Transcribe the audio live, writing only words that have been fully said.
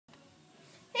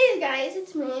guys,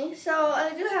 it's me. So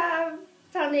I do have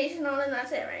foundation on and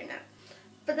that's it right now.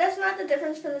 But that's not the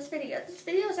difference for this video. This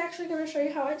video is actually going to show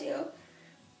you how I do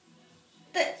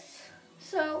this.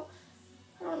 So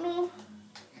I don't know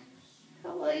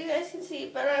how well you guys can see,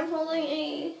 but I'm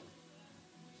holding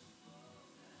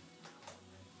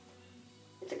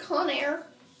it's a Conair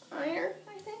iron,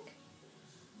 I think.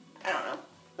 I don't know,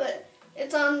 but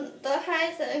it's on the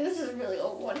high setting. This is a really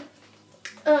old one.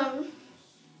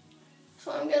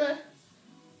 So I'm gonna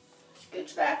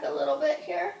scooch back a little bit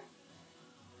here,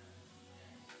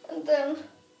 and then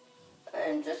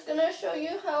I'm just gonna show you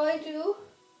how I do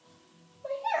my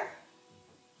hair.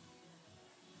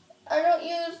 I don't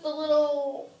use the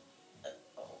little,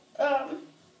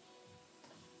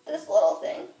 this little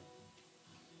thing,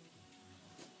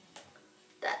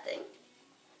 that thing.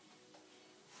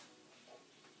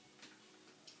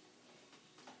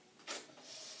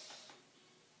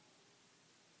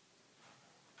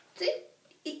 See?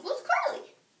 Equals Carly.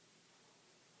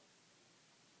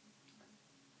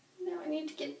 Now I need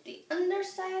to get the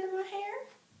underside of my hair.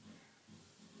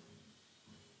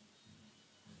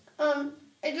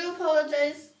 I do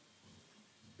apologize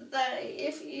that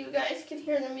if you guys can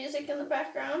hear the music in the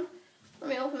background. Let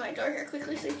me open my door here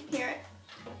quickly so you can hear it.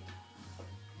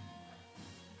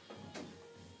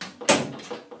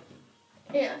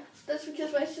 Yeah, that's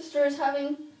because my sister is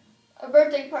having a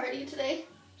birthday party today,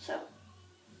 so.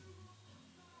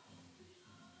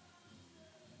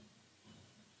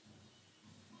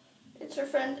 It's her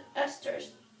friend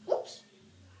Esther's. Whoops.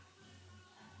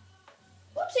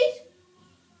 Whoopsies.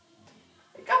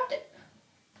 I dropped it,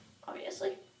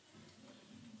 obviously.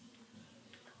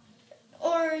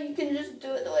 Or you can just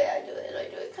do it the way I do it. I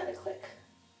do it kind of quick.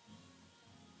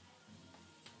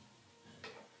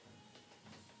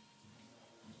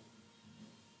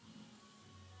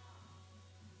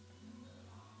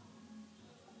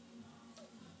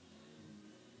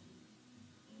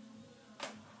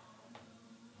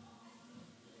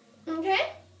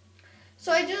 Okay,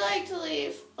 so I do like to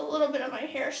leave a little bit of my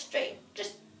hair straight,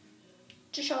 just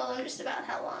to show them just about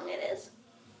how long it is.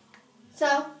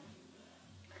 So,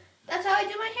 that's how I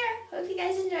do my hair. Hope you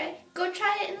guys enjoy. Go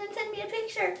try it and then send me a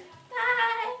picture.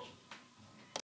 Bye!